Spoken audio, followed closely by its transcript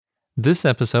This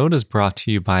episode is brought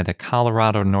to you by the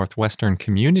Colorado Northwestern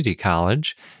Community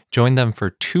College. Join them for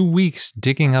 2 weeks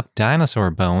digging up dinosaur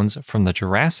bones from the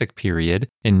Jurassic period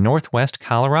in Northwest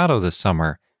Colorado this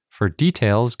summer. For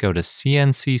details, go to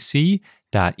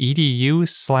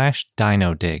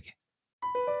cncc.edu/dinodig.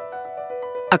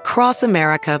 Across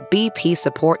America, BP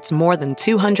supports more than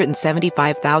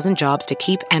 275,000 jobs to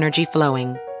keep energy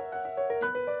flowing.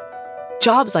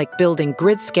 Jobs like building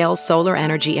grid-scale solar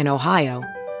energy in Ohio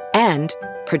and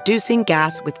producing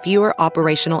gas with fewer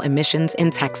operational emissions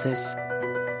in Texas.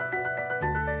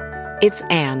 It's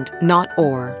and, not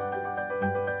or.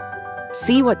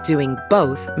 See what doing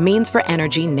both means for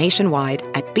energy nationwide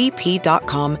at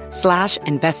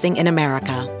bp.com/investing in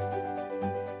America.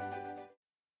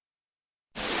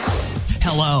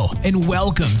 Hello, and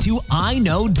welcome to I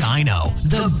Know Dino,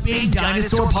 the Big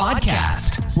Dinosaur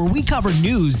Podcast, where we cover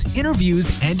news, interviews,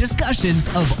 and discussions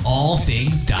of all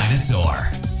things dinosaur.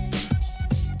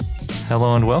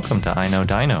 Hello and welcome to I Know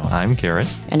Dino. I'm Garrett.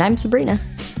 And I'm Sabrina.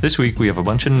 This week we have a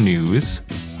bunch of news.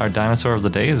 Our dinosaur of the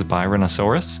day is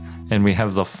Byronosaurus, and we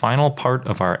have the final part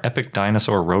of our epic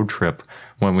dinosaur road trip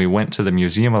when we went to the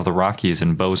Museum of the Rockies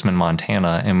in Bozeman,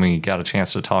 Montana, and we got a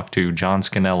chance to talk to John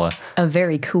Scannella. A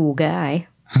very cool guy.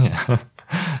 Yeah,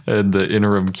 and the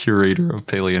interim curator of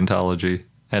paleontology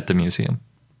at the museum.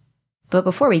 But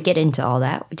before we get into all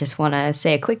that, we just want to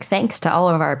say a quick thanks to all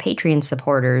of our Patreon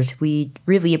supporters. We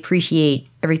really appreciate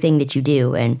everything that you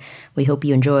do, and we hope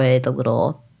you enjoy the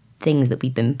little things that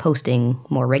we've been posting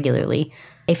more regularly.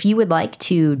 If you would like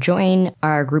to join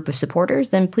our group of supporters,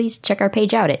 then please check our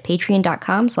page out at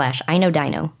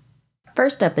patreon.com/iknowdino.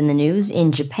 First up in the news,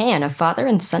 in Japan, a father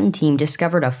and son team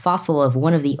discovered a fossil of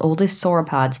one of the oldest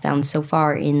sauropods found so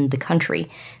far in the country.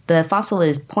 The fossil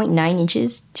is 0.9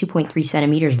 inches, 2.3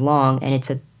 centimeters long, and it's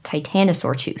a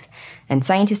titanosaur tooth. And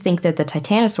scientists think that the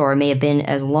titanosaur may have been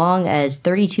as long as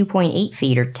 32.8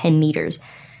 feet or 10 meters.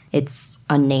 It's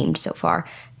unnamed so far.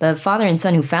 The father and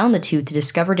son who found the tooth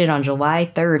discovered it on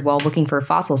July 3rd while looking for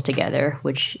fossils together,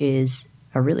 which is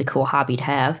a really cool hobby to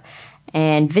have.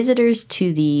 And visitors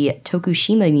to the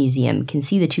Tokushima Museum can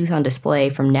see the tooth on display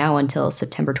from now until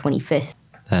September 25th.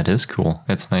 That is cool.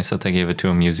 It's nice that they gave it to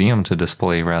a museum to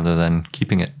display rather than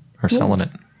keeping it or selling it.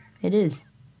 It is.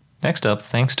 Next up,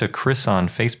 thanks to Chris on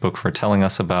Facebook for telling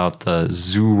us about the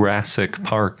Zourassic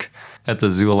Park at the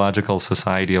Zoological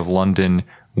Society of London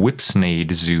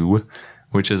Whipsnade Zoo,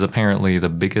 which is apparently the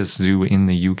biggest zoo in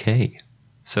the UK.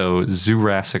 So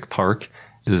Zourassic Park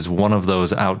is one of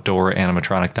those outdoor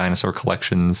animatronic dinosaur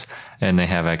collections, and they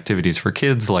have activities for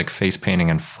kids like face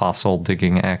painting and fossil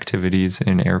digging activities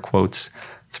in air quotes.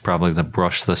 It's probably the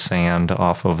brush the sand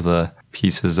off of the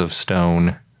pieces of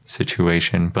stone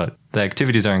situation, but the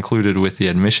activities are included with the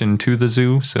admission to the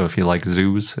zoo, so if you like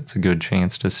zoos, it's a good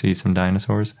chance to see some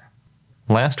dinosaurs.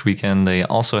 Last weekend, they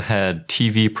also had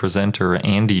TV presenter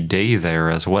Andy Day there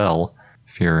as well.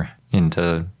 If you're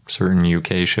into certain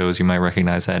UK shows, you might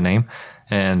recognize that name.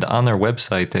 And on their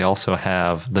website, they also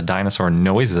have the dinosaur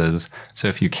noises. So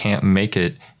if you can't make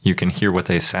it, you can hear what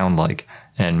they sound like.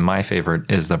 And my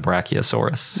favorite is the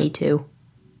Brachiosaurus. Me too.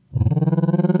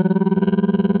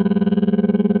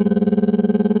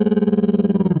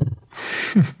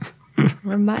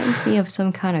 Reminds me of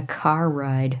some kind of car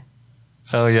ride.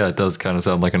 Oh, yeah, it does kind of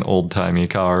sound like an old-timey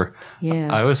car.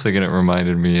 Yeah. I was thinking it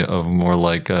reminded me of more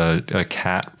like a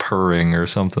cat purring or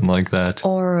something like that.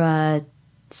 Or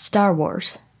Star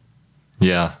Wars.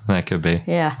 Yeah, that could be.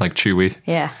 Yeah. Like Chewie.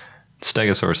 Yeah.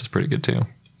 Stegosaurus is pretty good, too.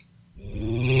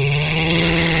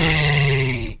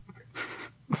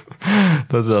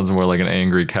 That sounds more like an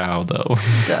angry cow, though.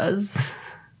 It does.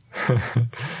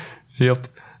 Yep.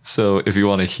 So if you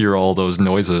want to hear all those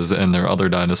noises and their other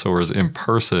dinosaurs in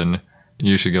person,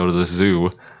 you should go to the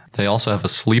zoo. They also have a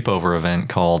sleepover event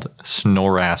called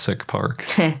Snorassic Park.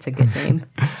 It's a good name.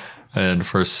 And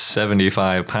for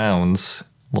 75 pounds,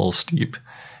 a little steep,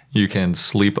 you can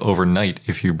sleep overnight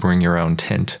if you bring your own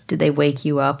tent. Did they wake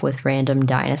you up with random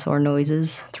dinosaur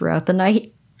noises throughout the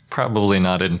night? Probably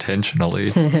not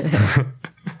intentionally.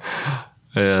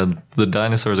 And the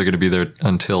dinosaurs are going to be there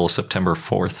until September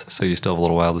 4th, so you still have a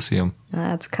little while to see them.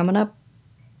 That's coming up.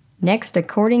 Next,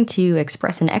 according to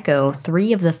Express and Echo,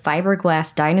 3 of the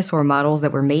fiberglass dinosaur models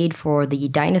that were made for the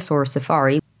Dinosaur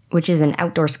Safari, which is an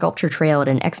outdoor sculpture trail at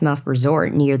an Exmouth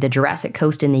resort near the Jurassic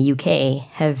Coast in the UK,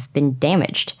 have been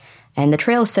damaged. And the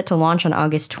trail is set to launch on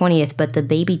August 20th, but the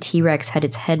baby T-Rex had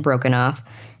its head broken off.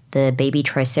 The baby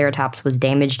Triceratops was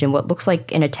damaged in what looks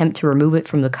like an attempt to remove it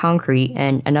from the concrete,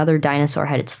 and another dinosaur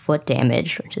had its foot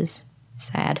damaged, which is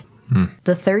sad.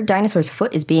 The third dinosaur's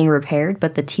foot is being repaired,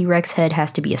 but the T-Rex head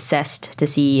has to be assessed to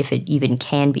see if it even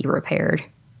can be repaired.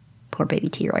 Poor baby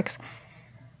T-Rex.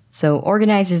 So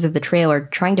organizers of the trail are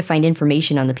trying to find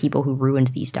information on the people who ruined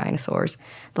these dinosaurs.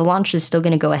 The launch is still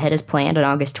going to go ahead as planned on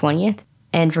August 20th.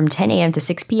 And from 10 a.m. to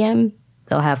 6 p.m.,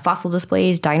 they'll have fossil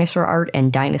displays, dinosaur art,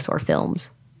 and dinosaur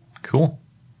films. Cool.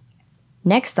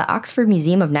 Next, the Oxford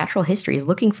Museum of Natural History is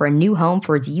looking for a new home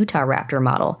for its Utahraptor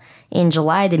model. In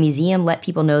July, the museum let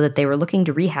people know that they were looking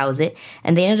to rehouse it,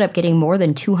 and they ended up getting more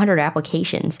than 200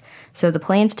 applications. So the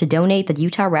plan's to donate the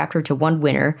Utahraptor to one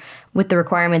winner, with the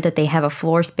requirement that they have a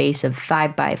floor space of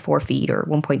 5 by 4 feet, or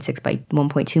 1.6 by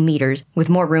 1.2 meters, with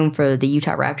more room for the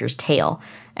Utahraptor's tail.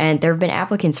 And there have been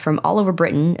applicants from all over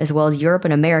Britain, as well as Europe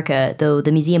and America, though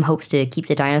the museum hopes to keep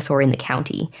the dinosaur in the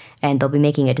county, and they'll be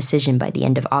making a decision by the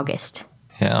end of August.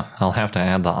 Yeah, I'll have to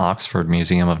add the Oxford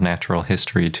Museum of Natural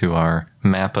History to our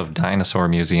map of dinosaur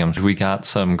museums. We got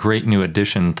some great new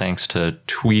addition thanks to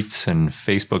tweets and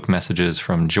Facebook messages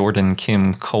from Jordan,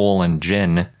 Kim, Cole, and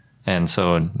Jen. And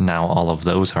so now all of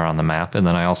those are on the map. And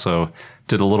then I also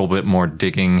did a little bit more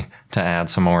digging to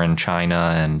add some more in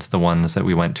China and the ones that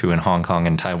we went to in Hong Kong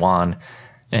and Taiwan.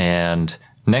 And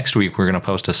next week, we're going to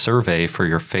post a survey for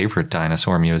your favorite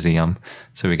dinosaur museum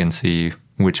so we can see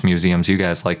which museums you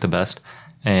guys like the best.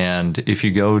 And if you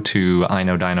go to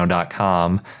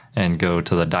iknowdino.com and go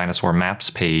to the dinosaur maps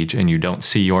page and you don't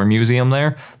see your museum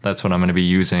there, that's what I'm going to be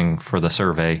using for the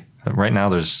survey. Right now,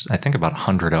 there's, I think, about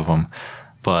 100 of them.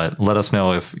 But let us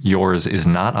know if yours is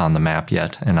not on the map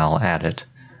yet, and I'll add it.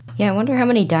 Yeah, I wonder how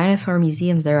many dinosaur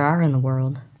museums there are in the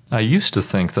world. I used to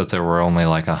think that there were only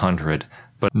like 100,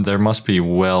 but there must be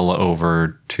well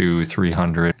over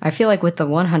 200-300. I feel like with the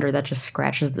 100, that just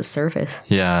scratches the surface.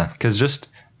 Yeah, because just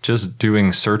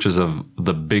doing searches of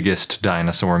the biggest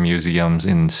dinosaur museums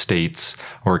in states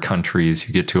or countries,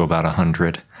 you get to about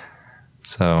 100.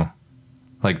 So,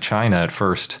 like China at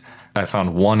first, I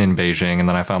found one in Beijing, and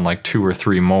then I found like 2 or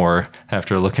 3 more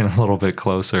after looking a little bit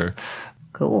closer.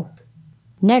 Cool.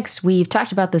 Next, we've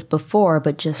talked about this before,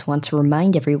 but just want to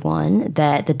remind everyone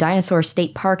that the Dinosaur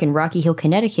State Park in Rocky Hill,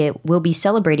 Connecticut will be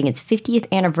celebrating its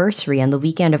 50th anniversary on the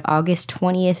weekend of August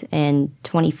 20th and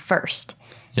 21st.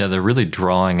 Yeah, they're really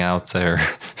drawing out their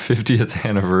 50th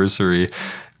anniversary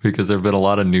because there have been a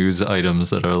lot of news items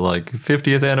that are like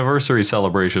 50th anniversary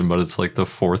celebration, but it's like the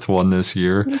 4th one this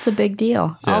year. It's a big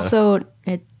deal. Yeah. Also,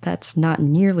 that's not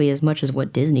nearly as much as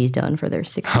what Disney's done for their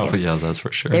 60th. Oh, yeah, that's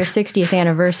for sure. Their 60th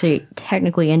anniversary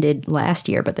technically ended last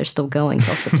year, but they're still going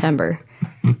till September.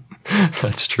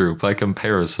 That's true. By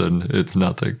comparison, it's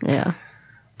nothing. Yeah.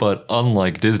 But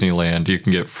unlike Disneyland, you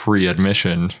can get free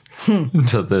admission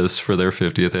to this for their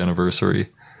 50th anniversary.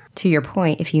 To your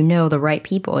point, if you know the right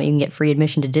people, you can get free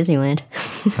admission to Disneyland.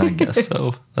 I guess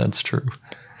so. That's true.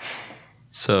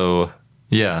 So,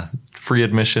 yeah, free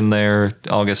admission there,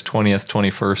 August 20th,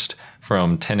 21st,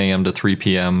 from 10 a.m. to 3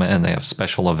 p.m., and they have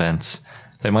special events.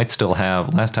 They might still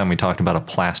have, last time we talked about a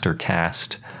plaster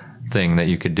cast thing that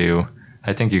you could do.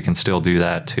 I think you can still do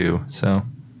that too, so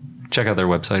check out their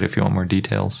website if you want more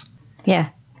details. Yeah,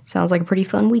 sounds like a pretty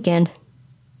fun weekend.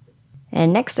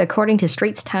 And next, according to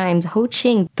Straits Times, Ho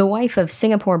Ching, the wife of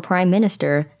Singapore Prime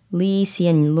Minister Lee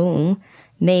Hsien Loong,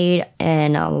 made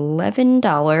an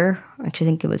 $11, actually I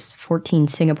think it was 14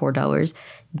 Singapore dollars,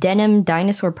 denim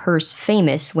dinosaur purse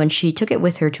famous when she took it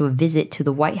with her to a visit to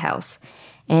the White House.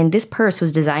 And this purse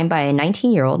was designed by a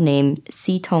 19-year-old named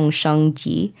Sitong Sheng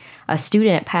Ji, a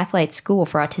student at Pathlight School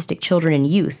for Autistic Children and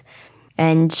Youth.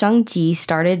 And Sheng Ji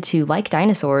started to like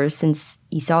dinosaurs since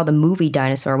he saw the movie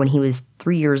Dinosaur when he was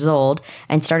 3 years old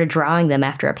and started drawing them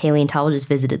after a paleontologist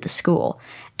visited the school.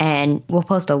 And we'll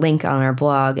post a link on our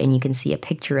blog and you can see a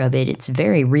picture of it. It's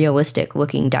very realistic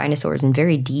looking dinosaurs and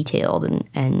very detailed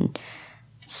and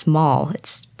small.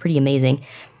 It's pretty amazing.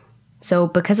 So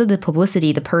because of the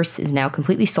publicity, the purse is now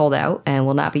completely sold out and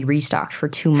will not be restocked for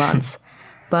 2 months.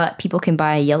 But people can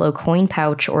buy a yellow coin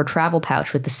pouch or travel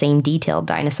pouch with the same detailed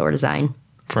dinosaur design.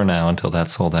 For now, until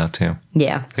that's sold out too.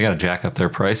 Yeah. They gotta jack up their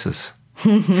prices.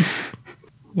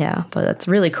 Yeah, but that's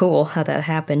really cool how that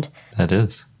happened. That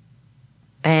is.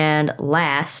 And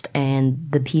last, and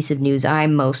the piece of news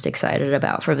I'm most excited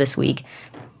about for this week.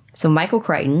 So Michael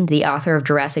Crichton, the author of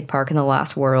Jurassic Park and the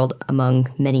Lost World,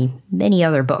 among many, many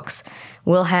other books,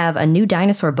 will have a new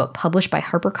dinosaur book published by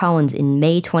HarperCollins in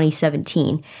May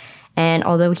 2017. And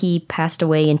although he passed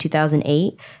away in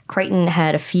 2008, Crichton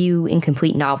had a few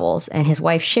incomplete novels, and his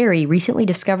wife Sherry recently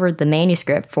discovered the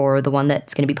manuscript for the one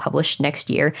that's going to be published next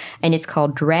year, and it's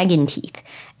called Dragon Teeth.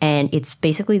 And it's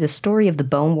basically the story of the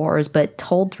Bone Wars, but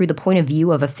told through the point of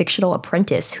view of a fictional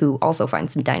apprentice who also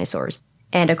finds some dinosaurs.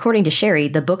 And according to Sherry,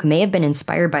 the book may have been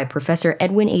inspired by Professor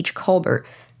Edwin H. Colbert,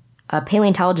 a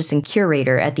paleontologist and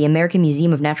curator at the American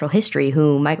Museum of Natural History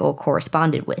who Michael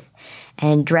corresponded with.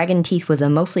 And Dragon Teeth was a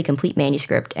mostly complete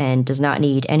manuscript and does not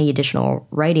need any additional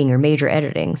writing or major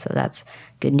editing, so that's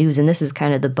good news. And this is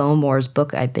kind of the Bone Wars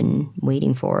book I've been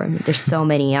waiting for. I mean, there's so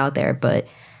many out there, but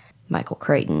Michael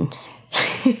Crichton.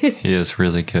 He is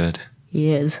really good.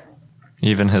 He is.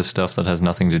 Even his stuff that has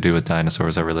nothing to do with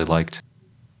dinosaurs I really liked.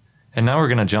 And now we're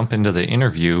going to jump into the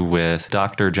interview with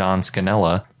Dr. John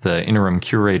Scannella, the interim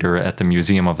curator at the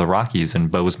Museum of the Rockies in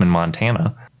Bozeman,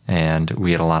 Montana. And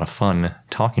we had a lot of fun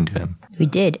talking to him. We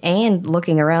did. And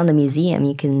looking around the museum,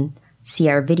 you can see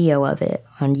our video of it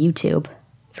on YouTube.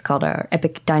 It's called our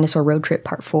Epic Dinosaur Road Trip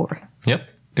Part 4. Yep.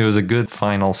 It was a good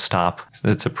final stop.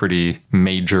 It's a pretty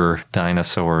major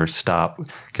dinosaur stop,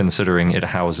 considering it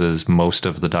houses most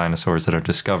of the dinosaurs that are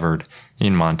discovered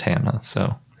in Montana.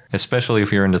 So, especially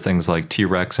if you're into things like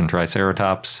T-Rex and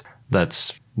Triceratops,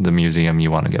 that's the museum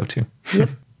you want to go to. Yep.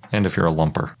 And if you're a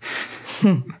lumper.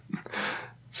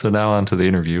 So now on to the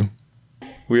interview.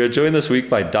 We are joined this week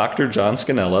by Dr. John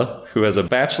Scannella, who has a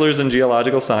bachelor's in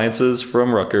geological sciences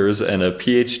from Rutgers and a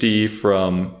PhD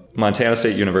from Montana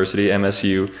State University,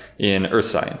 MSU, in earth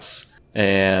science.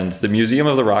 And the Museum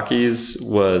of the Rockies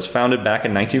was founded back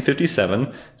in 1957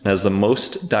 and has the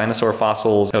most dinosaur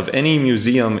fossils of any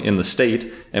museum in the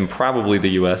state and probably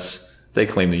the U.S. They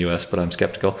claim the U.S., but I'm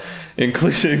skeptical,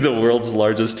 including the world's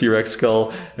largest T-Rex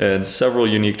skull and several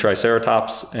unique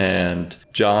Triceratops. And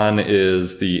John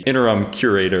is the interim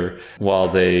curator while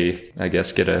they, I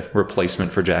guess, get a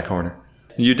replacement for Jack Horner.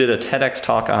 You did a TEDx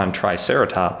talk on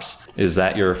Triceratops. Is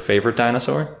that your favorite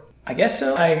dinosaur? I guess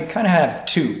so. I kind of have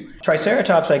two.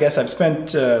 Triceratops, I guess I've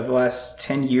spent the last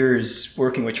 10 years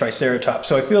working with Triceratops.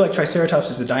 So I feel like Triceratops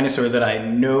is the dinosaur that I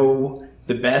know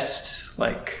the best.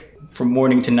 Like, from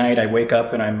morning to night, I wake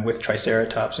up and I'm with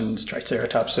Triceratops and it's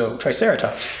Triceratops, so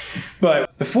Triceratops.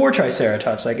 But before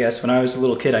Triceratops, I guess, when I was a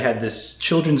little kid, I had this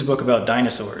children's book about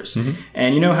dinosaurs. Mm-hmm.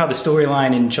 And you know how the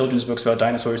storyline in children's books about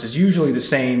dinosaurs is usually the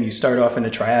same. You start off in the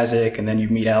Triassic, and then you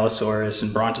meet Allosaurus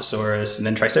and Brontosaurus, and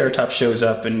then Triceratops shows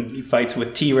up and he fights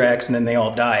with T-Rex, and then they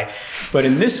all die. But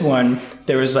in this one,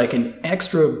 there was like an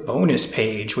extra bonus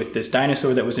page with this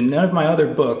dinosaur that was in none of my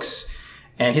other books.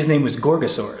 And his name was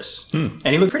Gorgosaurus. And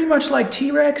he looked pretty much like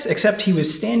T-Rex, except he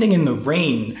was standing in the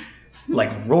rain,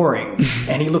 like roaring.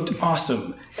 And he looked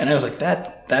awesome. And I was like,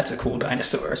 that's a cool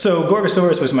dinosaur. So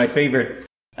Gorgosaurus was my favorite.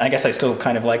 I guess I still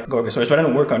kind of like Gorgosaurus, but I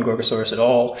don't work on Gorgosaurus at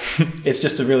all. It's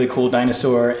just a really cool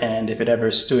dinosaur. And if it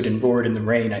ever stood and roared in the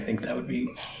rain, I think that would be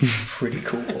pretty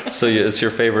cool. So it's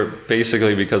your favorite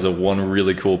basically because of one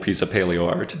really cool piece of paleo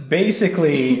art.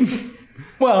 Basically...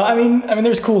 Well, I mean,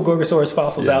 there's cool Gorgosaurus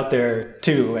fossils out there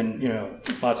too, and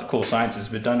lots of cool science has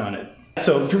been done on it.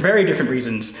 So for very different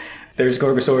reasons, there's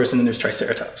Gorgosaurus and then there's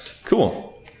Triceratops. Could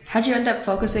How'd you end up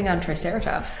focusing on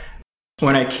Triceratops?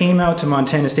 When I came out to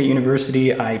Montana State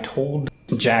University, I told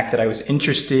Jack that I was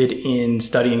interested in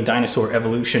studying dinosaur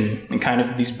evolution and kind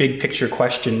of these big picture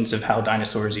questions of how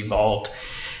dinosaurs evolved.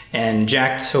 And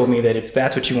Jack told me that if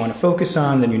that's what you want to focus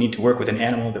on, then you need to work with an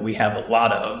animal that we have a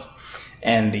lot of.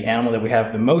 And the animal that we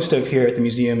have the most of here at the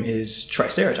museum is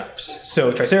Triceratops.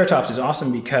 So Triceratops is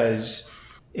awesome because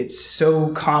it's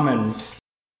so common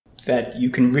that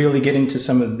you can really get into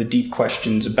some of the deep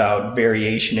questions about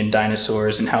variation in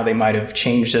dinosaurs and how they might have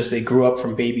changed as they grew up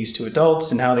from babies to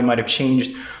adults and how they might have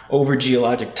changed over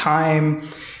geologic time.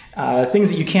 Things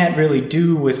that you can't really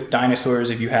do with dinosaurs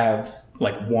if you have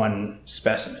like one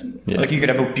specimen. Yeah. Like you could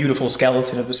have a beautiful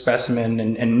skeleton of a specimen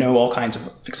and know all kinds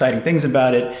of exciting things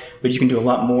about it, but you can do a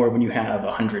lot more when you have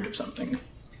 100 of something.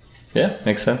 Yeah,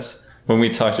 makes sense. When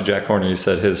we talked to Jack Horner, he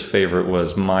said his favorite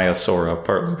was Maiasaura,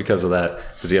 partly because of that,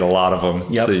 because he had a lot of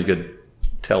them, so you could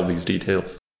tell these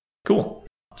details. Cool.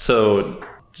 So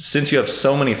since you have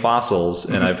so many fossils,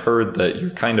 and I've heard that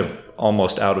you're kind of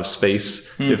almost out of space,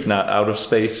 if not out of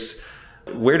space,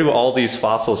 where do all these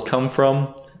fossils come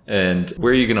from? And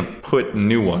where are you going to put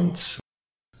new ones?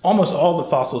 Almost all the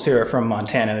fossils here are from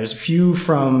Montana. There's a few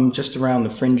from just around the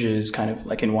fringes, kind of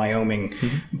like in Wyoming,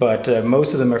 but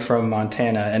most of them are from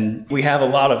Montana, and we have a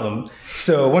lot of them.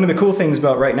 So one of the cool things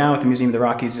about right now at the Museum of the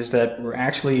Rockies is that we're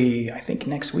actually, I think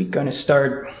next week, going to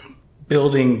start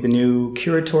building the new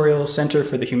Curatorial Center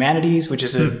for the Humanities, which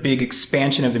is a big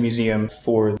expansion of the museum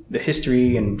for the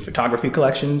history and photography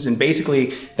collections. And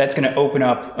basically, that's going to open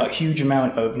up a huge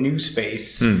amount of new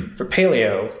space for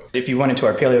paleo. If you went into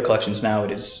our paleo collections now,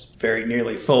 it is very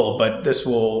nearly full, but this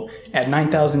will add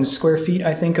 9,000 square feet,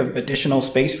 I think, of additional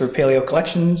space for paleo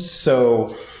collections.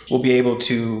 So we'll be able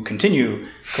to continue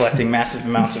collecting massive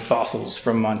amounts of fossils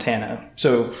from Montana.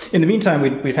 So in the meantime,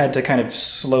 we've had to kind of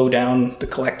slow down the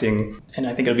collecting, and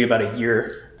I think it'll be about a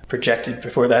year projected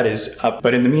before that is up.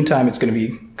 But in the meantime, it's going to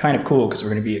be kind of cool because we're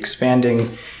going to be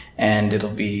expanding, and it'll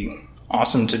be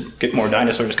awesome to get more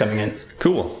dinosaurs coming in.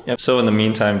 Cool. Yep. So in the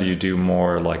meantime, do you do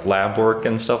more like lab work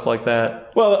and stuff like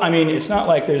that? Well, I mean, it's not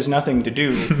like there's nothing to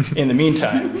do in the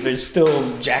meantime. There's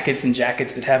still jackets and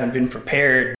jackets that haven't been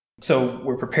prepared. So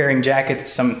we're preparing jackets,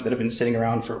 some that have been sitting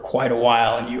around for quite a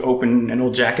while, and you open an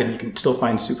old jacket and you can still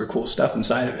find super cool stuff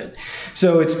inside of it.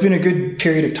 So it's been a good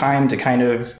period of time to kind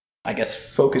of, I guess,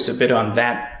 focus a bit on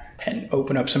that and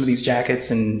open up some of these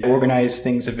jackets and organize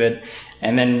things a bit.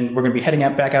 And then we're going to be heading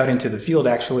back out into the field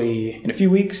actually in a few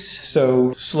weeks.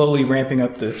 So slowly ramping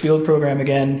up the field program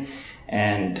again,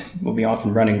 and we'll be off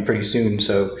and running pretty soon.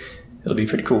 So it'll be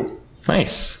pretty cool.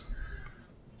 Nice.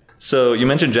 So you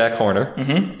mentioned Jack Horner,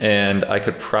 and I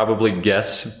could probably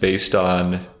guess based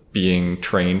on being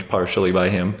trained partially by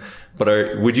him, but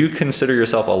would you consider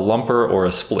yourself a lumper or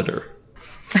a splitter?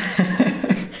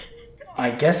 I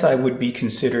guess I would be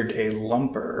considered a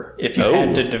lumper if you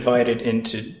had to divide it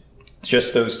into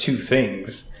just those two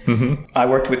things. I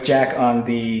worked with Jack on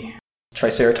the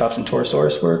Triceratops and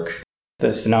Torosaurus work, the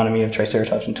synonymy of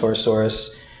Triceratops and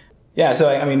Torosaurus. Yeah, so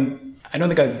I mean, I don't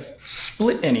think I've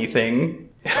split anything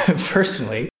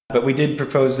personally, but we did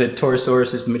propose that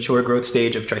Torosaurus is the mature growth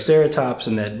stage of Triceratops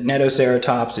and that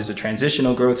Netoceratops is a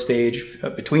transitional growth stage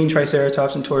between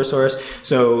Triceratops and Torosaurus.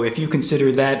 So if you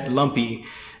consider that lumpy,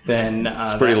 then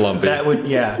it's pretty lumpy. That would,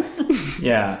 yeah.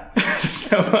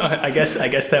 So I guess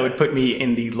that would put me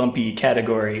in the lumpy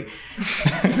category.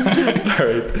 All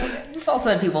right. We've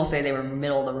also had people say they were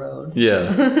middle of the road.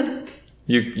 Yeah.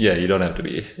 You don't have to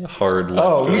be hard left.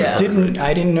 Oh, you Yeah. didn't?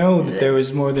 I didn't know that there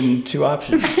was more than two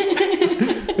options.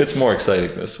 It's more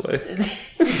exciting this way.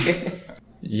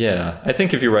 Yeah. I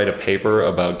think if you write a paper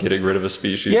about getting rid of a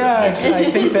species, Yeah, that makes it-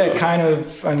 I think that kind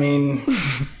of, I mean,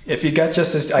 if you got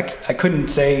just as, I couldn't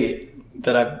say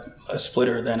that I'm a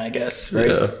splitter then, I guess, right?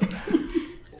 Yeah.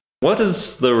 What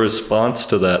has the response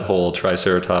to that whole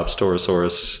Triceratops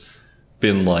Torosaurus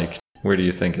been like? Where do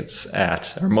you think it's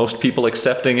at? Are most people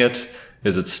accepting it?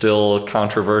 Is it still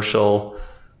controversial?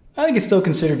 I think it's still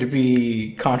considered to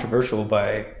be controversial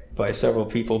by several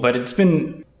people, but it's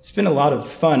been a lot of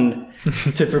fun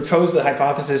to propose the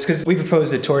hypothesis, because we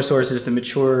propose that Torosaurus is the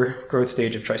mature growth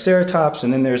stage of Triceratops,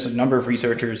 and then there's a number of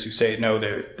researchers who say no,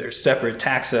 they're separate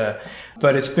taxa.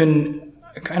 But it's been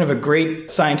kind of a great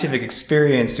scientific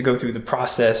experience to go through the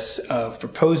process of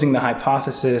proposing the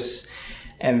hypothesis,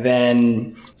 and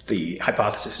then the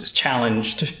hypothesis is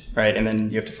challenged, right? And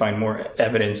then you have to find more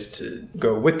evidence to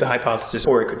go with the hypothesis,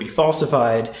 or it could be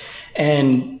falsified.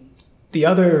 And the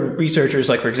other researchers,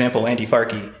 like, for example, Andy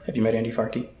Farkey. Have you met Andy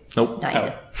Farkey? Nope. Not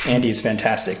yet. Andy is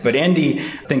fantastic. But Andy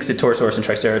thinks that Torosaurus and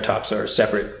Triceratops are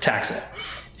separate taxa.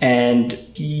 And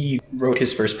he wrote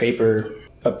his first paper,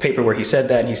 a paper where he said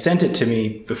that, and he sent it to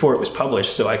me before it was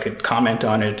published so I could comment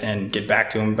on it and get back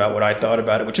to him about what I thought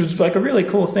about it, which was like a really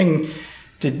cool thing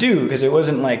to do, because it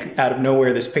wasn't like out of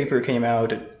nowhere this paper came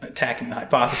out attacking the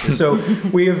hypothesis. So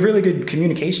we have really good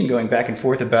communication going back and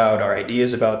forth about our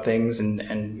ideas about things,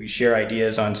 and we share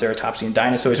ideas on ceratopsian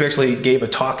dinosaurs. We actually gave a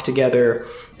talk together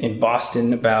in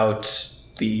Boston about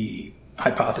the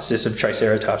hypothesis of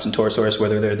Triceratops and Torosaurus,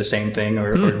 whether they're the same thing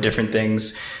or different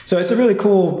things. So it's a really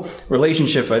cool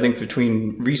relationship, I think,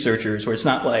 between researchers, where it's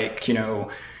not like,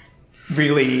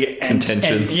 really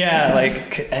Contentions.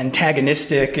 like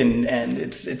antagonistic, and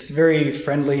it's very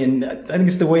friendly, and I think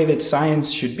it's the way that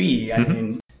science should be. I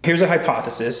mean, here's a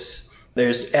hypothesis,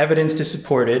 there's evidence to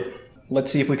support it, let's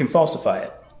see if we can falsify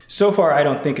it. So far, I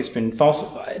don't think it's been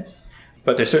falsified,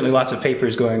 but there's certainly lots of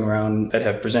papers going around that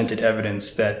have presented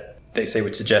evidence that they say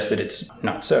would suggest that it's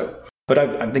not so. But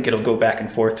I think it'll go back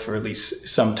and forth for at least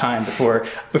some time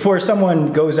before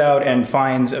someone goes out and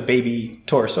finds a baby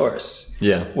Torosaurus.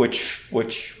 Yeah. Which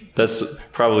That's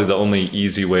probably the only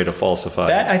easy way to falsify.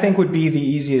 that I think would be the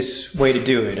easiest way to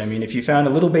do it. I mean, if you found a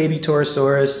little baby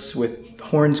Torosaurus with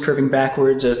horns curving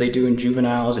backwards as they do in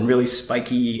juveniles and really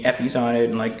spiky epis on it,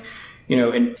 and like,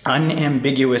 an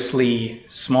unambiguously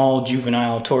small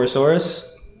juvenile Torosaurus,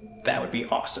 that would be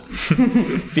awesome.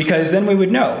 Because then we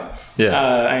would know. Yeah.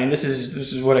 I mean, this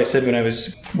is what I said when I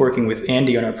was working with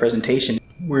Andy on our presentation.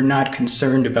 We're not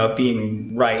concerned about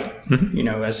being right,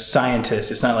 as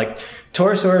scientists. It's not like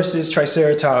Torosaurus is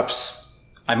Triceratops,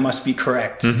 I must be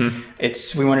correct.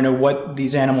 We want to know what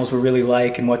these animals were really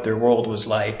like and what their world was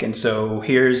like. And so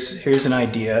here's an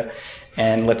idea,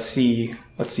 and let's see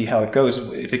how it goes.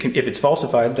 If it's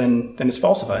falsified, then it's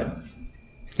falsified.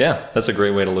 Yeah, that's a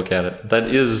great way to look at it. That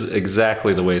is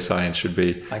exactly the way science should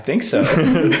be. I think so. So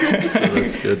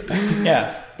that's good.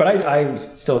 Yeah, but I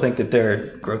still think that there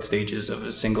are growth stages of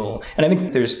a single, and I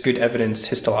think there's good evidence,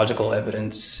 histological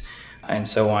evidence, and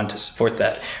so on to support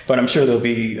that. But I'm sure there'll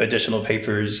be additional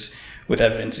papers with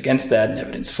evidence against that and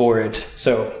evidence for it.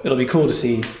 So it'll be cool to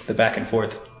see the back and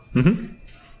forth. Mm-hmm.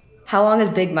 How long has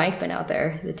Big Mike been out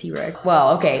there, the T-Rex?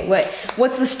 Well, okay,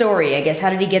 what's the story, I guess? How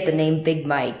did he get the name Big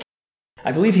Mike?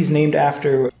 I believe he's named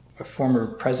after a former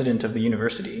president of the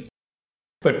university.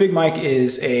 But Big Mike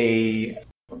is a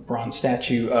bronze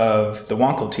statue of the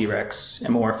Wankel T-Rex,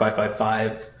 MOR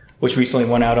 555, which recently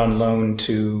went out on loan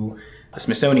to the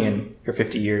Smithsonian for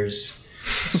 50 years.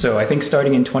 So I think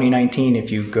starting in 2019,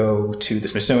 if you go to the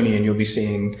Smithsonian, you'll be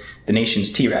seeing the nation's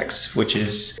T-Rex, which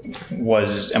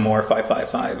was MOR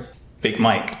 555, Big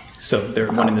Mike. So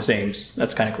they're one and the same.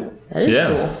 That's kind of cool. That is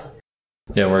cool.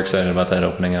 Yeah, we're excited about that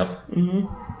opening up. Mm-hmm.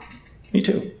 Me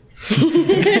too.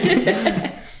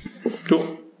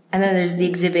 Cool. And then there's the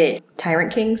exhibit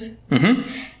Tyrant Kings. Mm-hmm.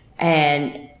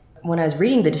 And when I was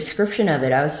reading the description of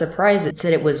it, I was surprised it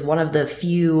said it was one of the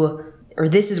few, or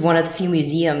this is one of the few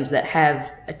museums that have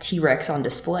a T-Rex on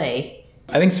display.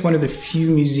 I think it's one of the few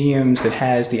museums that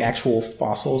has the actual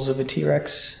fossils of a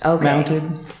T-Rex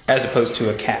mounted, as opposed to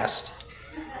a cast.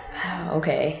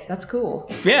 Okay, that's cool.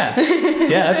 Yeah,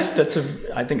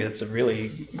 I think that's a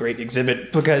really great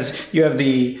exhibit because you have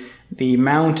the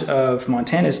mount of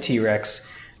Montana's T-Rex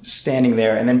standing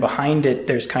there, and then behind it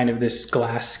there's kind of this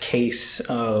glass case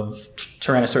of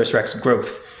Tyrannosaurus Rex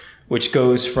growth, which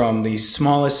goes from the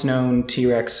smallest known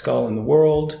T-Rex skull in the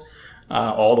world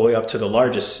all the way up to the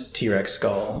largest T-Rex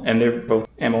skull, and they're both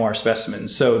MOR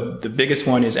specimens. So the biggest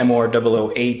one is MOR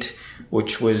 008,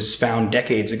 which was found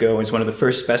decades ago. It's one of the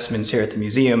first specimens here at the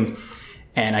museum.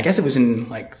 And I guess it was in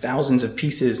like thousands of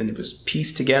pieces, and it was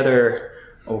pieced together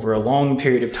over a long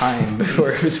period of time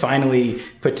before it was finally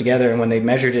put together. And when they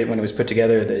measured it, when it was put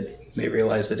together, that they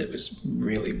realized that it was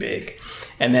really big.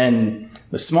 And then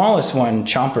the smallest one,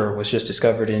 Chomper, was just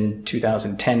discovered in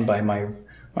 2010 by my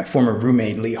former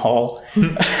roommate, Lee Hall.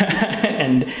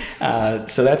 And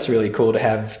so that's really cool to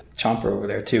have Chomper over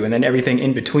there too. And then everything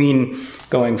in between,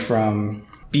 going from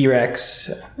B-Rex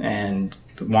and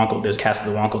the Wankel, there's cast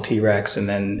of the Wankel T-Rex, and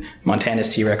then Montana's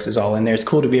T-Rex is all in there. It's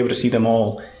cool to be able to see them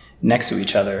all next to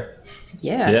each other.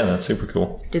 Yeah. Yeah, that's super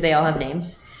cool. Do they all have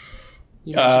names?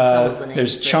 You mentioned some of the names,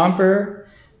 there's Chomper,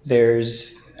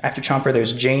 after Chomper,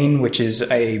 there's Jane, which is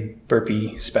a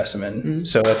burpee specimen. Mm-hmm.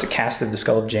 So that's a cast of the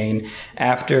skull of Jane.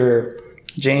 After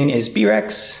Jane is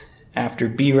B-Rex. After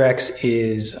B-Rex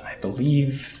is, I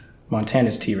believe,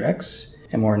 Montana's T-Rex,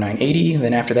 MOR 980.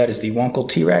 Then after that is the Wankel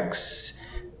T-Rex,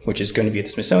 which is going to be at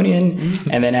the Smithsonian. Mm-hmm.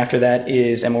 And then after that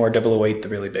is MOR 008, the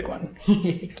really big one.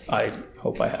 I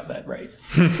hope I have that right.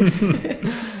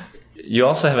 You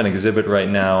also have an exhibit right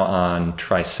now on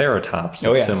Triceratops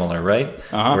that's similar, right?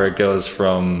 Uh-huh. Where it goes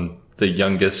from the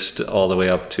youngest all the way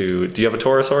up to... Do you have a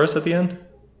Torosaurus at the end?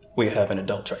 We have an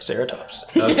adult Triceratops.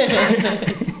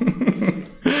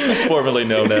 Formerly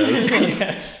known as.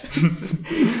 Yes.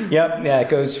 Yep. Yeah, it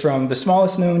goes from the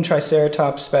smallest known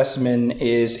Triceratops specimen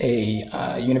is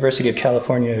a University of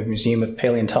California Museum of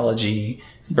Paleontology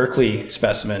Berkeley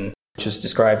specimen, which was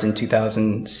described in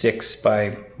 2006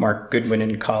 by Mark Goodwin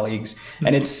and colleagues.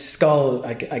 And its skull,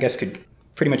 I guess, could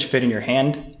pretty much fit in your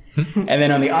hand. And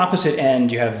then on the opposite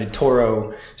end, you have the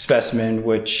Toro specimen,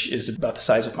 which is about the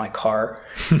size of my car.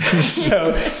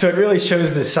 So it really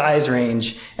shows the size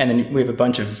range. And then we have a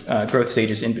bunch of growth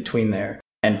stages in between there,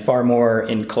 and far more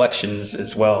in collections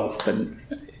as well, than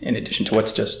in addition to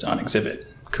what's just on exhibit.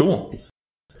 Cool.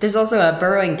 There's also a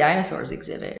burrowing dinosaurs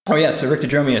exhibit. Oh, yeah. So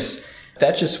Rictodromeus,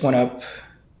 that just went up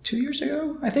 2 years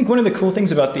ago. I think one of the cool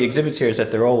things about the exhibits here is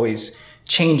that they're always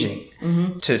changing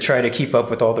to try to keep up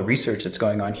with all the research that's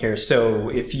going on here. So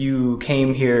if you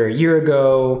came here a year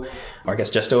ago, or I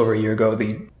guess just over a year ago,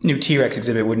 the new T-Rex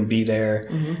exhibit wouldn't be there.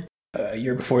 Mm-hmm. A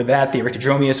year before that, the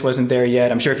Rictodromeus wasn't there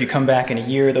yet. I'm sure if you come back in a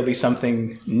year, there'll be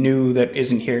something new that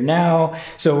isn't here now.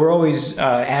 So we're always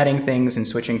adding things and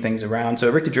switching things around.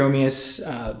 So Rictodromeus,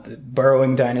 the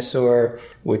burrowing dinosaur,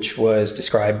 which was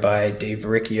described by Dave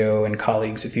Verricchio and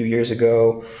colleagues a few years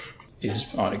ago, is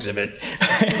on exhibit.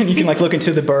 And you can look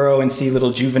into the burrow and see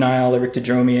little juvenile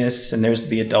Rictodromeus, and there's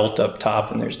the adult up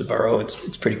top, and there's the burrow.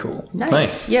 It's pretty cool.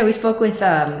 Nice. Yeah, we spoke with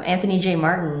Anthony J.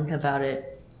 Martin about it.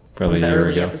 Probably a year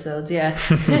early ago. Episodes, yeah.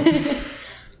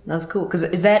 That's cool, because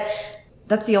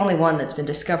that's the only one that's been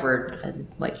discovered, as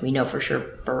we know for sure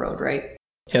burrowed, right?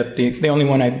 Yep, the only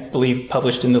one I believe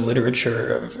published in the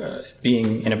literature of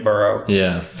being in a burrow.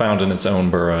 Yeah, found in its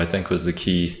own burrow, I think, was the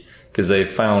key, because they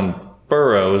found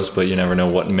burrows, but you never know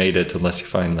what made it unless you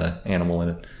find the animal in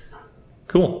it.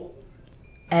 Cool.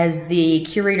 As the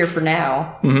curator for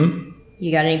now,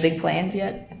 you got any big plans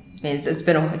yet? I mean, it's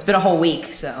been a whole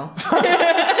week, so.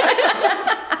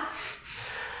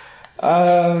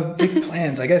 Big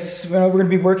plans. I guess we're going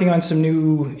to be working on some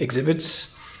new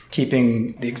exhibits,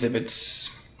 keeping the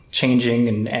exhibits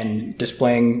changing and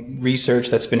displaying research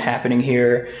that's been happening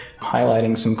here,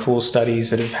 highlighting some cool studies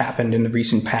that have happened in the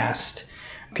recent past,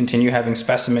 continue having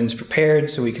specimens prepared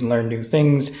so we can learn new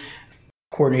things,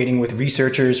 coordinating with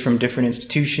researchers from different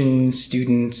institutions,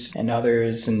 students, and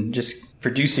others, and just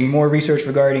producing more research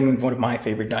regarding one of my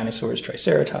favorite dinosaurs,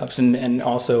 Triceratops, and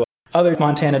also other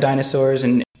Montana dinosaurs,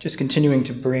 and just continuing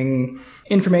to bring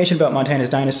information about Montana's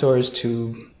dinosaurs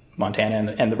to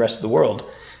Montana and the rest of the world.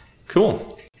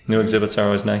 Cool. New exhibits are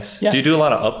always nice. Yeah. Do you do a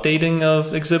lot of updating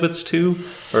of exhibits too?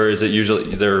 Or is it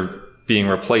usually they're being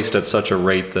replaced at such a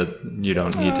rate that you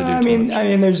don't need to do too much? I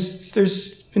mean, there's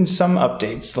been some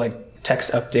updates, like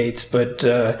text updates, but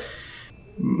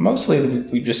mostly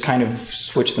we just kind of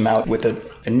switch them out with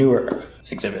a newer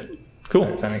exhibit. Cool.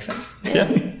 If that makes sense.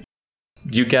 Yeah.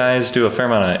 You guys do a fair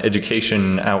amount of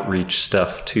education outreach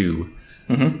stuff too.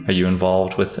 Mm-hmm. Are you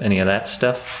involved with any of that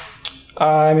stuff?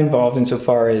 I'm involved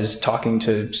insofar as talking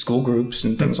to school groups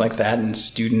and things like that, and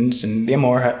students, and the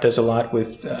MR does a lot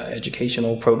with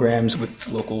educational programs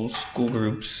with local school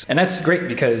groups. And that's great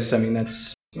because, I mean,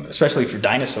 that's, especially for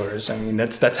dinosaurs, I mean,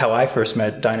 that's how I first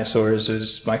met dinosaurs.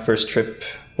 Was my first trip,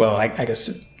 well, I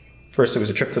guess first it was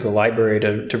a trip to the library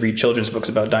to read children's books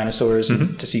about dinosaurs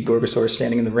and to see Gorgosaurus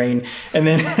standing in the rain. And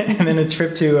then a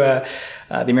trip to the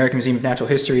American Museum of Natural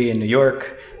History in New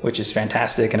York, which is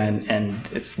fantastic. And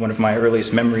it's one of my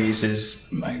earliest memories is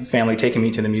my family taking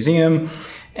me to the museum.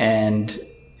 And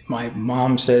my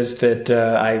mom says that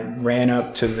I ran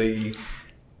up to the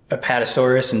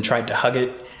Apatosaurus and tried to hug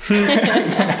it.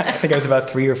 I think I was about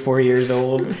 3 or 4 years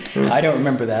old. I don't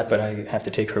remember that, but I have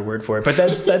to take her word for it. But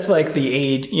that's like the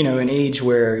age, an age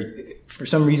where for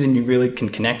some reason you really can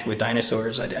connect with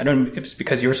dinosaurs. I don't know if it's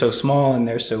because you're so small and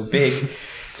they're so big.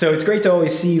 So it's great to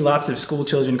always see lots of school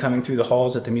children coming through the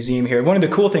halls at the museum here. One of the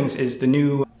cool things is the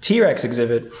new T-Rex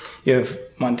exhibit. You have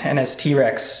Montana's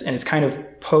T-Rex, and it's kind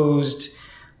of posed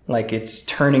like it's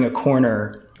turning a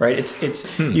corner, right?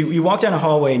 You walk down a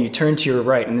hallway and you turn to your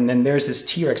right, and then there's this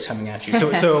T-Rex coming at you.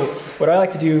 So what I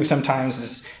like to do sometimes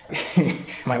is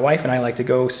my wife and I like to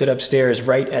go sit upstairs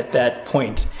right at that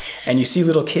point, and you see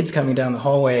little kids coming down the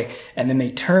hallway, and then they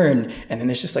turn, and then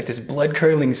there's just like this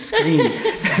blood-curdling scream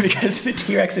because the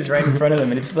T-Rex is right in front of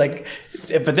them, and it's like,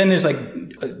 but then there's like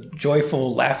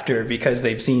joyful laughter because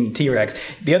they've seen T-Rex.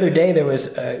 The other day there was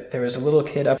a little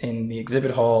kid up in the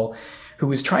exhibit hall who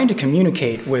was trying to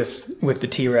communicate with the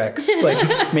T-Rex,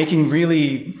 like making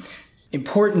really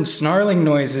important snarling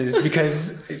noises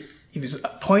because he was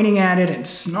pointing at it and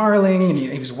snarling, and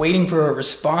he was waiting for a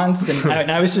response.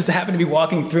 And I was just happened to be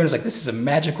walking through, and I was like, this is a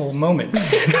magical moment.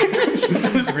 So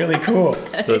that was really cool.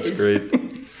 That's great.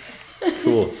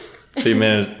 Cool. So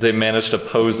they managed to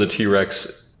pose the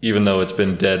T-Rex, even though it's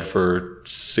been dead for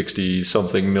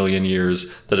 60-something million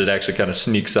years, that it actually kind of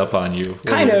sneaks up on you.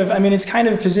 Kind of. I mean, it's kind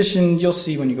of positioned, you'll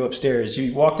see when you go upstairs.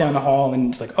 You walk down the hall and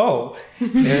it's like, oh,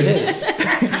 there it is.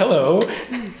 Hello.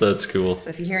 That's cool. So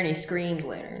if you hear any screams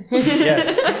later.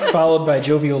 Yes, followed by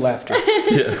jovial laughter.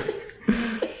 Yeah.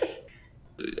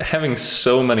 Having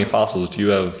so many fossils, do you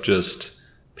have just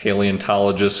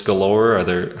paleontologists galore?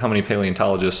 How many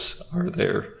paleontologists are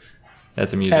there at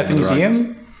the museum? At the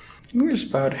museum? There's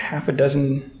about half a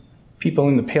dozen people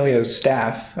in the paleo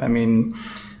staff. I mean,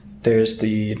 there's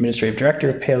the administrative director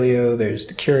of paleo, there's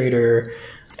the curator,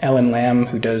 Ellen Lamb,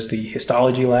 who does the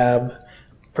histology lab,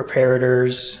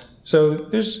 preparators. So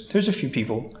there's a few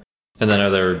people. And then are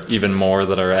there even more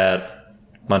that are at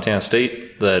Montana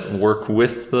State that work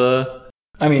with the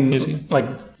museum? Like,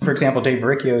 for example, Dave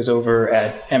Verricchio is over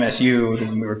at MSU,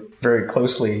 and we work very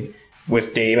closely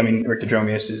with Dave. I mean, Rick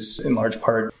Dedromius is in large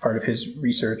part of his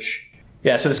research.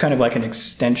 Yeah, so it's kind of like an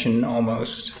extension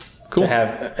almost. Cool. To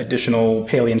have additional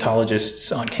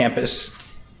paleontologists on campus,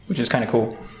 which is kind of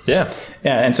cool. Yeah.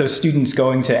 Yeah, and so students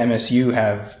going to MSU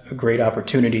have a great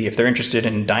opportunity if they're interested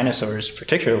in dinosaurs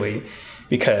particularly,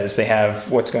 because they have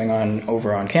what's going on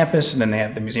over on campus, and then they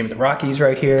have the Museum of the Rockies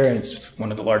right here, and it's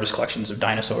one of the largest collections of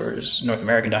dinosaurs, North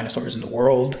American dinosaurs in the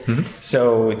world. Mm-hmm.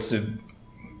 So it's a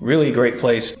really great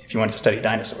place if you want to study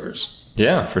dinosaurs.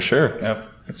 Yeah, for sure. Yep,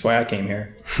 that's why I came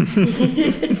here.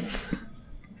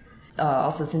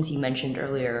 Also, since you mentioned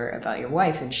earlier about your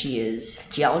wife, and she is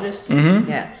a geologist, mm-hmm.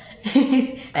 yeah,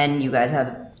 and you guys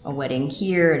have a wedding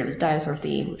here, and it was dinosaur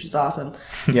themed, which is awesome.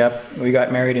 Yep, we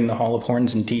got married in the Hall of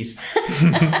Horns and Teeth,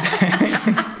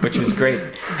 which was great.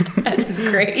 That is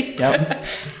great. Yep.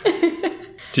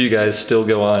 Do you guys still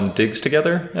go on digs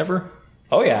together ever?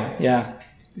 Oh yeah.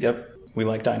 Yep. We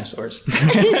like dinosaurs.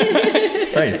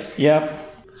 Nice.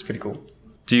 Yep. It's pretty cool.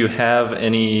 Do you have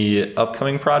any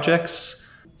upcoming projects?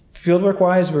 Fieldwork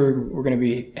wise, we're going to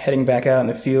be heading back out in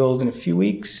the field in a few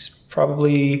weeks,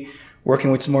 probably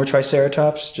working with some more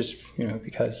Triceratops, just,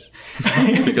 because.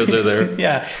 Because they're there?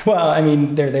 Yeah. Well, I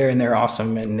mean, they're there and they're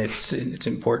awesome, and it's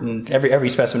important. Every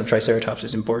specimen of Triceratops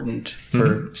is important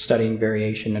for studying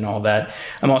variation and all that.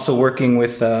 I'm also working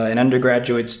with an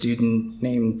undergraduate student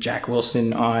named Jack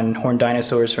Wilson on horned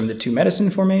dinosaurs from the Two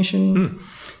Medicine Formation.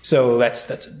 So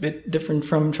that's a bit different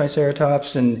from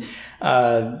Triceratops. And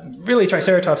really,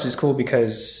 Triceratops is cool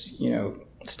because,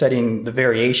 studying the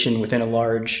variation within a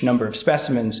large number of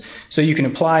specimens. So you can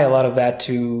apply a lot of that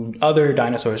to other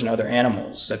dinosaurs and other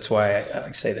animals. That's why I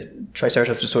like to say that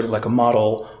Triceratops is sort of like a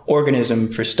model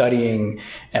organism for studying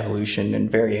evolution and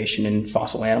variation in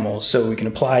fossil animals. So we can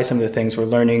apply some of the things we're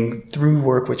learning through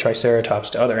work with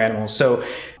Triceratops to other animals. So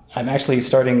I'm actually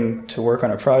starting to work on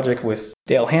a project with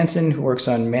Dale Hansen, who works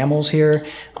on mammals here,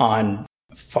 on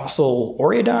fossil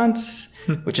oreodonts,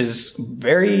 which is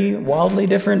very wildly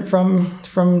different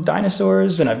from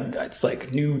dinosaurs, and it's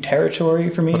like new territory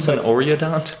for me. What's an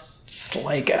oreodont? It's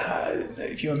like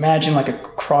if you imagine like a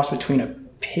cross between a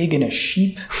pig and a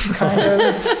sheep, kind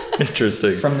of.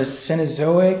 Interesting. From the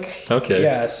Cenozoic. Okay.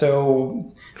 Yeah.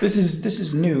 So this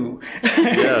is new.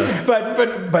 Yeah.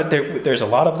 but there's a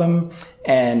lot of them,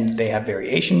 and they have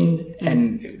variation,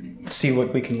 and see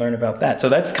what we can learn about that. So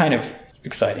that's kind of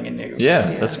exciting and new. Yeah,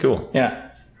 that's cool. Yeah.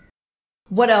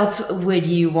 What else would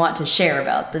you want to share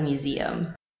about the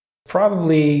museum?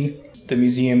 Probably the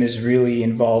museum is really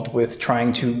involved with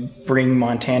trying to bring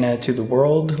Montana to the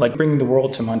world. Like bringing the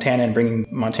world to Montana and bringing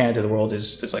Montana to the world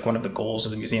is like one of the goals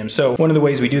of the museum. So one of the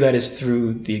ways we do that is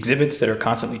through the exhibits that are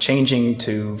constantly changing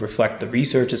to reflect the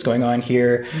research that's going on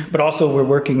here. But also we're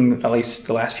working, at least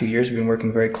the last few years, we've been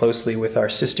working very closely with our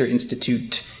sister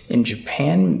institute in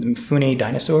Japan, the Mifune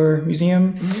Dinosaur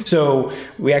Museum. So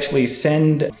we actually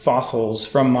send fossils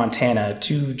from Montana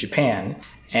to Japan,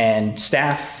 and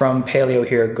staff from Paleo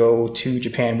here go to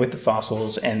Japan with the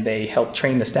fossils, and they help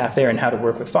train the staff there in how to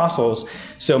work with fossils.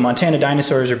 So Montana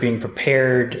dinosaurs are being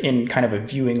prepared in kind of a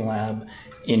viewing lab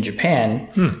in Japan,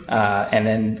 and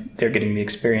then they're getting the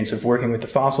experience of working with the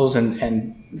fossils,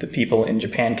 and the people in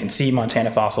Japan can see Montana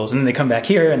fossils, and then they come back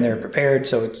here and they're prepared.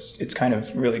 So it's kind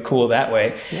of really cool that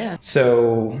way. Yeah.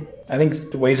 So I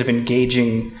think the ways of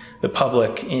engaging the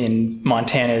public in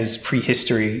Montana's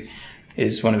prehistory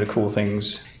is one of the cool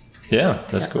things. Yeah,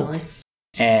 that's Definitely. cool.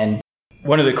 And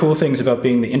one of the cool things about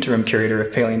being the interim curator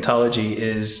of paleontology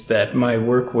is that my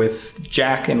work with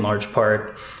Jack, in large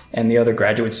part, and the other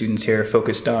graduate students here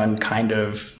focused on kind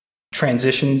of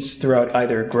transitions throughout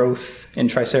either growth in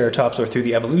Triceratops or through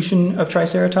the evolution of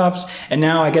Triceratops. And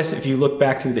now, I guess, if you look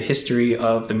back through the history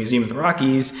of the Museum of the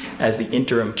Rockies as the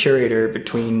interim curator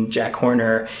between Jack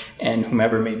Horner and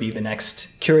whomever may be the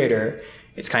next curator,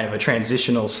 it's kind of a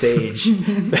transitional stage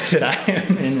that I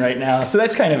am in right now. So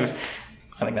that's I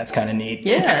think that's kind of neat.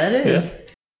 Yeah, it is. Yeah.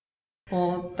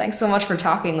 Well, thanks so much for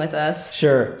talking with us.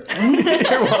 Sure.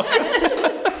 You're welcome.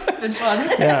 It's been fun.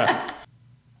 Yeah.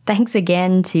 Thanks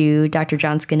again to Dr.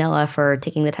 John Scannella for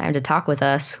taking the time to talk with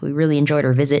us. We really enjoyed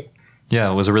our visit.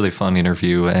 Yeah, it was a really fun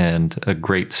interview and a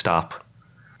great stop.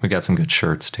 We got some good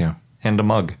shirts, too. And a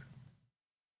mug.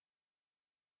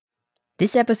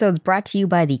 This episode's brought to you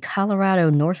by the Colorado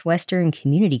Northwestern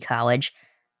Community College,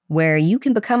 where you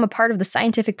can become a part of the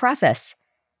scientific process.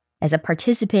 As a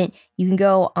participant, you can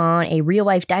go on a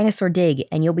real-life dinosaur dig,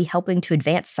 and you'll be helping to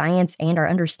advance science and our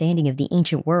understanding of the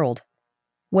ancient world.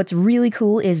 What's really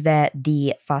cool is that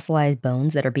the fossilized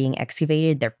bones that are being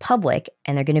excavated, they're public,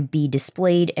 and they're going to be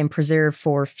displayed and preserved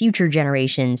for future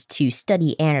generations to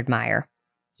study and admire.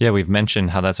 Yeah, we've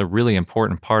mentioned how that's a really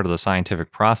important part of the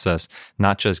scientific process,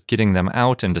 not just getting them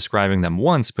out and describing them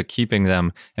once, but keeping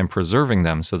them and preserving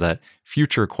them so that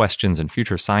future questions and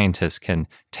future scientists can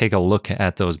take a look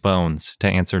at those bones to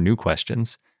answer new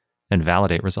questions and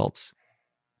validate results.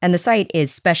 And the site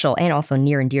is special and also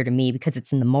near and dear to me because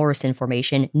it's in the Morrison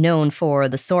Formation, known for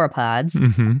the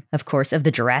sauropods, of course, of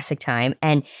the Jurassic time.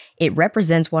 And it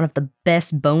represents one of the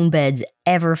best bone beds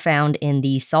ever found in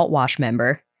the Saltwash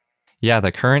member. Yeah,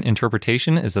 the current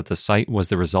interpretation is that the site was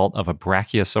the result of a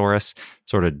Brachiosaurus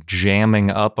sort of jamming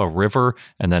up a river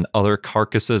and then other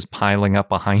carcasses piling up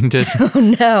behind it.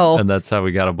 Oh no. And that's how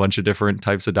we got a bunch of different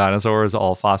types of dinosaurs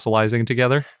all fossilizing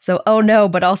together. So, oh no,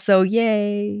 but also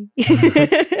yay.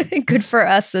 Good for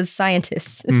us as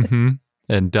scientists. And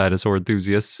dinosaur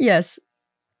enthusiasts. Yes.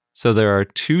 So there are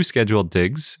 2 scheduled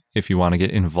digs if you want to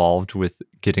get involved with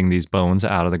getting these bones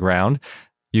out of the ground.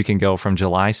 You can go from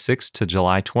July 6th to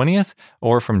July 20th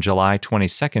or from July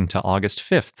 22nd to August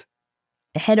 5th.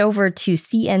 Head over to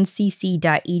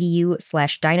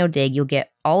cncc.edu/dinodig. You'll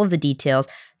get all of the details.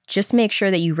 Just make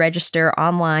sure that you register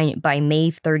online by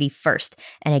May 31st.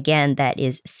 And again, that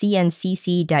is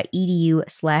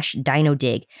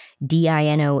cncc.edu/dinodig,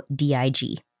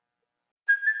 DINODIG.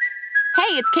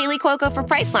 Hey, it's Kaylee Cuoco for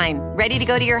Priceline. Ready to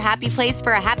go to your happy place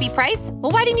for a happy price?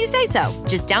 Well, why didn't you say so?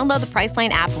 Just download the Priceline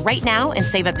app right now and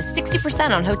save up to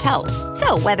 60% on hotels.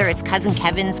 So whether it's Cousin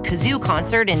Kevin's Kazoo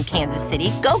Concert in Kansas City,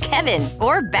 go Kevin,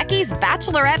 or Becky's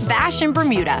Bachelorette Bash in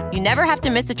Bermuda, you never have to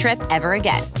miss a trip ever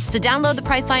again. So download the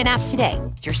Priceline app today.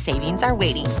 Your savings are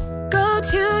waiting. Go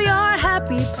to your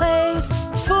happy place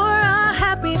for a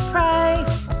happy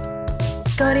price.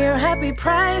 Go to your happy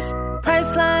price,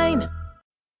 Priceline.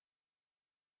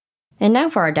 And now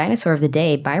for our dinosaur of the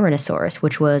day, Byronosaurus,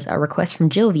 which was a request from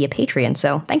Jill via Patreon,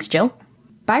 so thanks, Jill.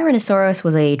 Byronosaurus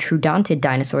was a troodontid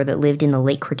dinosaur that lived in the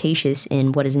late Cretaceous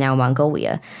in what is now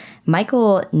Mongolia.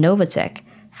 Michael Novacek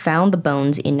found the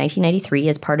bones in 1993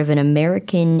 as part of an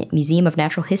American Museum of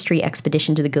Natural History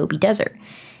expedition to the Gobi Desert.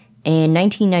 In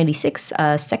 1996,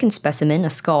 a second specimen, a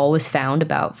skull, was found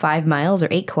about 5 miles or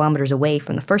 8 kilometers away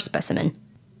from the first specimen.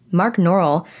 Mark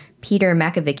Norrell, Peter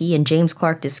Makovicki, and James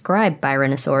Clark described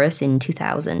Byronosaurus in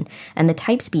 2000, and the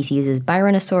type species is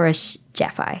Byronosaurus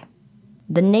jaffi.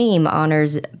 The name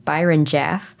honors Byron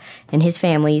Jaff, and his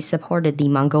family supported the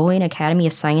Mongolian Academy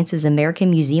of Sciences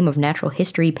American Museum of Natural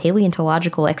History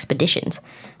paleontological expeditions.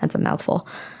 That's a mouthful.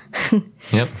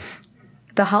 Yep.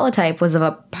 The holotype was of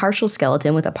a partial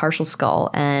skeleton with a partial skull,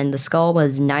 and the skull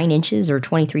was 9 inches or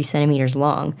 23 centimeters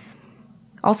long.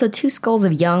 Also, 2 skulls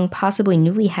of young, possibly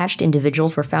newly hatched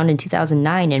individuals were found in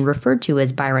 2009 and referred to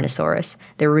as Byronosaurus.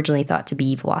 They were originally thought to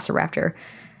be Velociraptor.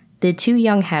 The 2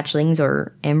 young hatchlings,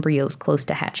 or embryos close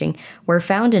to hatching, were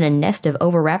found in a nest of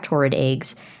oviraptorid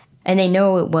eggs, and they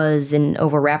know it was an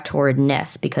oviraptorid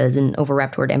nest because an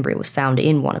oviraptorid embryo was found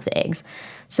in one of the eggs.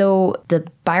 So the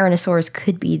Byronosaurus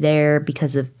could be there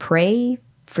because of prey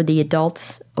for the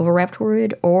adult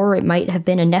oviraptorid, or it might have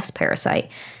been a nest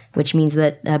parasite, which means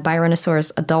that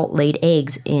Byronosaurus adult laid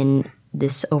eggs in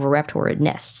this oviraptorid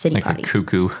nest, city like potty. A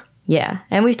cuckoo. Yeah,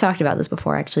 and we've talked about this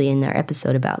before, actually, in our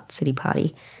episode about city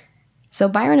potty. So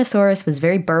Byronosaurus was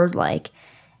very bird-like,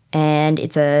 and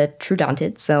it's a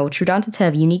troodontid. So troodontids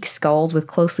have unique skulls with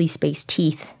closely spaced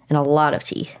teeth and a lot of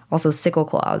teeth, also sickle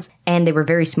claws, and they were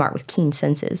very smart with keen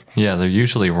senses. Yeah, they're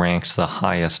usually ranked the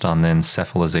highest on the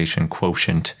encephalization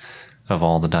quotient of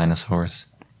all the dinosaurs.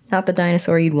 Not the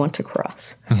dinosaur you'd want to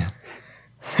cross. Yeah.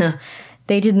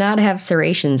 They did not have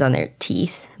serrations on their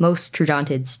teeth. Most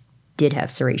troodontids did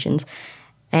have serrations.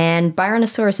 And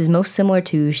Byronosaurus is most similar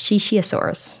to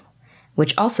Shishiasaurus,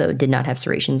 which also did not have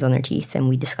serrations on their teeth, and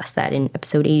we discussed that in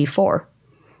episode 84.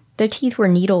 Their teeth were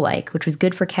needle-like, which was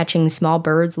good for catching small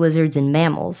birds, lizards, and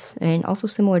mammals, and also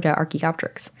similar to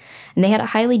Archaeopteryx. And they had a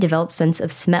highly developed sense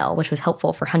of smell, which was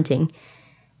helpful for hunting.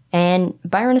 And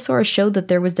Byronosaurus showed that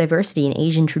there was diversity in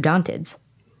Asian troodontids.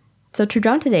 So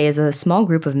Troodontidae is a small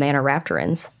group of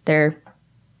Maniraptorans. They're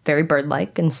very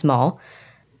bird-like and small.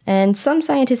 And some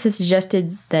scientists have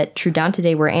suggested that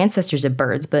Troodontidae were ancestors of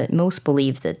birds, but most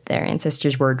believe that their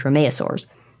ancestors were dromaeosaurs.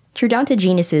 Troodontid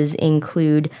genuses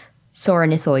include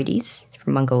Sauronithoides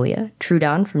from Mongolia,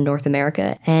 Troodon from North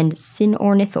America, and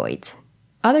Sinornithoids.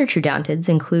 Other troodontids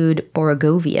include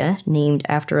Borogovia, named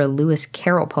after a Lewis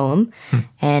Carroll poem,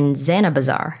 and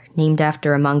Zanabazar, named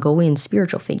after a Mongolian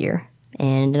spiritual figure,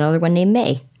 and another one named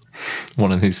May.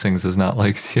 One of these things is not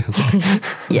like the other.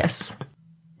 Yes.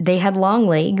 They had long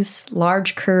legs,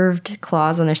 large curved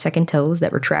claws on their second toes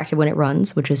that retracted when it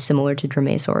runs, which is similar to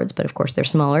dromaeosaurs, but of course they're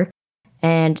smaller.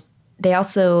 And they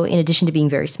also, in addition to being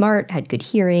very smart, had good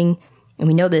hearing. And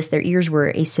we know this, their ears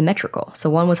were asymmetrical, so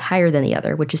one was higher than the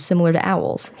other, which is similar to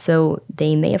owls. So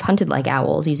they may have hunted like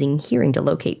owls, using hearing to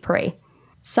locate prey.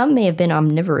 Some may have been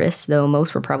omnivorous, though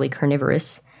most were probably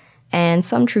carnivorous. And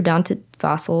some troodontid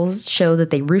fossils show that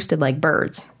they roosted like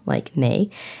birds, like May,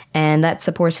 and that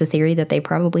supports the theory that they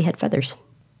probably had feathers.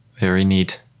 Very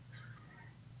neat.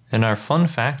 And our fun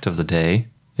fact of the day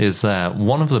is that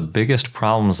one of the biggest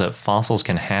problems that fossils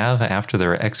can have after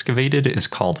they're excavated is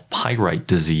called pyrite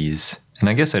disease. And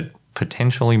I guess it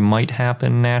potentially might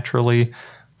happen naturally,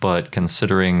 but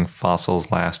considering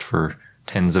fossils last for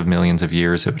tens of millions of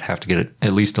years, it would have to get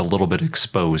at least a little bit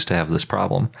exposed to have this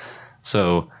problem.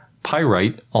 So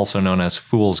pyrite, also known as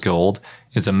fool's gold,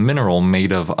 is a mineral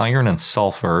made of iron and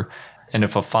sulfur, and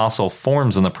if a fossil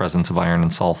forms in the presence of iron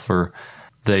and sulfur,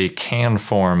 they can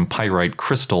form pyrite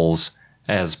crystals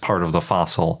as part of the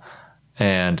fossil.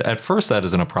 And at first that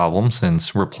isn't a problem,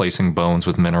 since replacing bones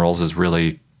with minerals is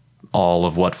really all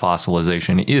of what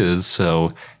fossilization is.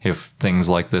 So if things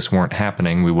like this weren't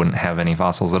happening, we wouldn't have any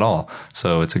fossils at all.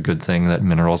 So it's a good thing that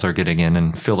minerals are getting in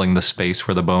and filling the space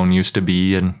where the bone used to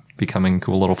be and becoming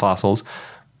cool little fossils.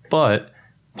 But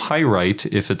pyrite,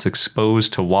 if it's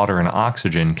exposed to water and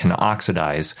oxygen, can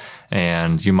oxidize.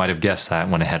 And you might have guessed that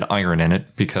when it had iron in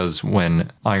it, because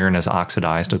when iron is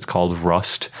oxidized, it's called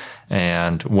rust.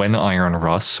 And when iron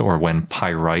rusts, or when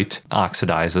pyrite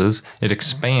oxidizes, it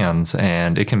expands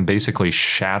and it can basically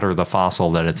shatter the fossil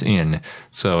that it's in.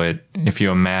 So if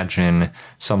you imagine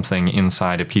something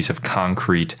inside a piece of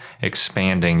concrete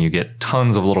expanding, you get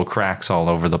tons of little cracks all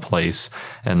over the place,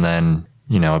 and then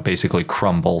it basically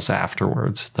crumbles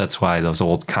afterwards. That's why those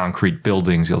old concrete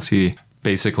buildings you'll see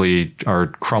basically are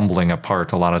crumbling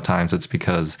apart. A lot of times it's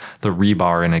because the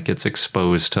rebar in it gets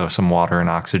exposed to some water and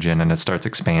oxygen, and it starts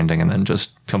expanding and then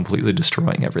just completely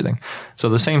destroying everything. So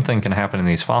the same thing can happen in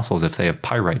these fossils if they have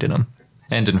pyrite in them.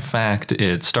 And in fact,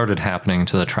 it started happening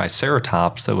to the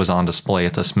Triceratops that was on display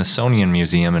at the Smithsonian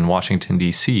Museum in Washington,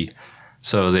 D.C.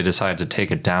 So they decided to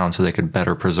take it down so they could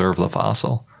better preserve the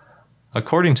fossil.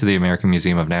 According to the American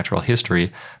Museum of Natural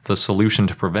History, the solution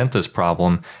to prevent this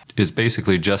problem is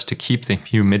basically just to keep the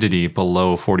humidity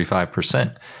below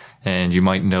 45%. And you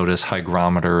might notice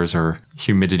hygrometers or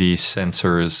humidity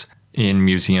sensors in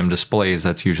museum displays.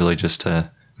 That's usually just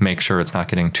to make sure it's not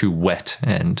getting too wet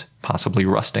and possibly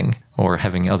rusting or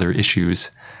having other issues.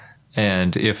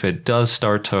 And if it does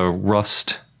start to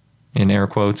rust, in air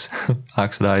quotes,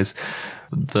 oxidize,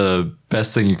 the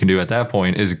best thing you can do at that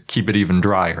point is keep it even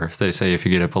drier. They say if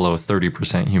you get it below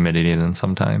 30% humidity, then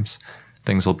sometimes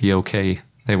things will be okay.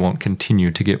 They won't continue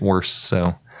to get worse.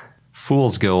 So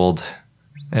fool's gold,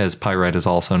 as pyrite is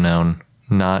also known,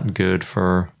 not good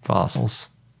for fossils.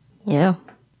 Yeah.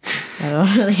 I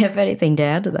don't really have anything to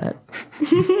add to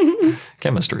that.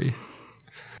 Chemistry.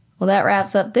 Well, that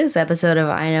wraps up this episode of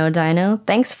I Know Dino.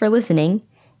 Thanks for listening.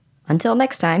 Until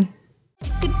next time.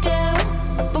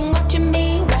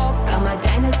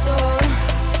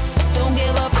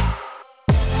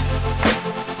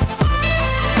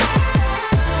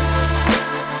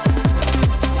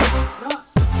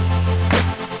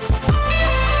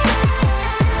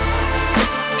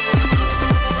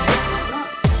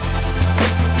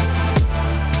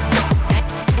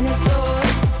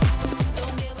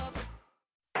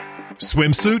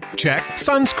 Swimsuit? Check.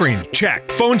 Sunscreen? Check.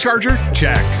 Phone charger?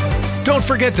 Check. Don't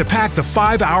forget to pack the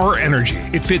 5-Hour Energy.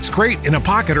 It fits great in a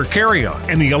pocket or carry-on,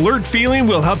 and the alert feeling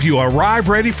will help you arrive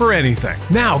ready for anything.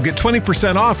 Now get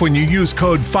 20% off when you use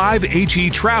code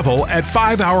 5HETRAVEL at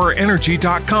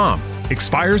 5hourenergy.com.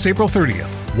 Expires April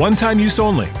 30th. One-time use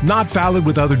only. Not valid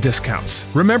with other discounts.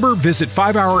 Remember, visit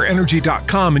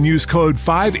 5hourenergy.com and use code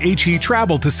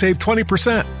 5HETRAVEL to save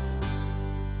 20%.